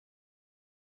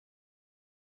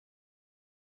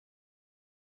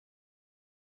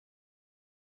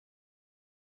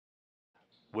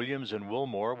Williams and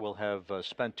Wilmore will have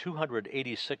spent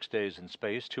 286 days in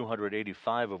space,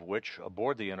 285 of which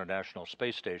aboard the International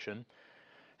Space Station.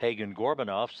 Hague and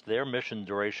Gorbunov's, their mission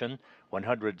duration,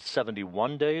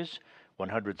 171 days,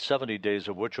 170 days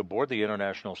of which aboard the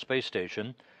International Space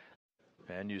Station.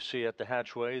 And you see at the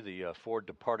hatchway the 4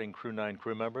 departing Crew-9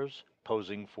 crew members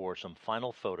posing for some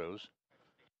final photos.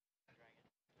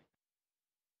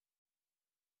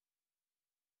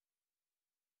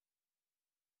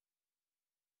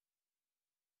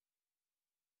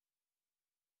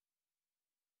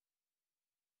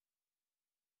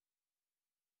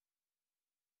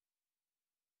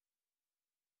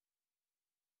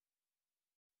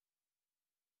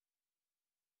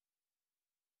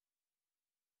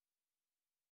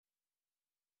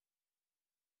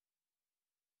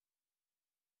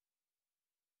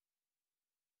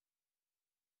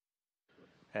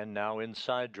 And now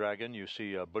inside Dragon, you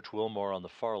see Butch Wilmore on the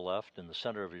far left. In the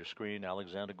center of your screen,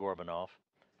 Aleksandr Gorbunov.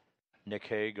 Nick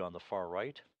Hague on the far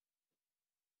right.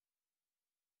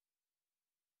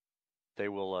 They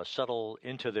will settle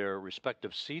into their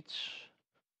respective seats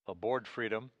aboard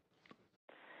Freedom.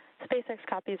 SpaceX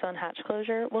copies on hatch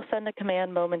closure. We'll send a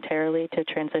command momentarily to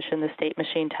transition the state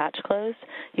machine to hatch closed.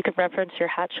 You can reference your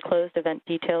hatch closed event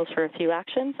details for a few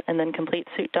actions, and then complete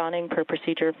suit donning per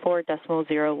procedure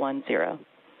 4.010.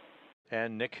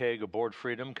 And Nick Hague aboard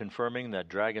Freedom confirming that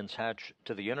Dragon's hatch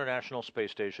to the International Space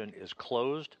Station is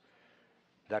closed.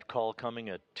 That call coming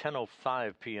at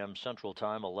 10:05 p.m. Central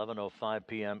Time, 11:05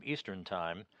 p.m. Eastern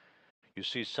Time. You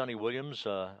see Suni Williams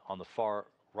on the far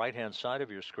right-hand side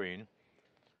of your screen.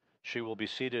 She will be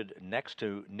seated next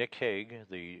to Nick Hague,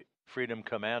 the Freedom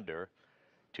commander.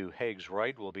 To Hague's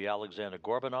right will be Aleksandr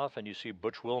Gorbunov, and you see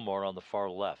Butch Wilmore on the far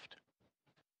left.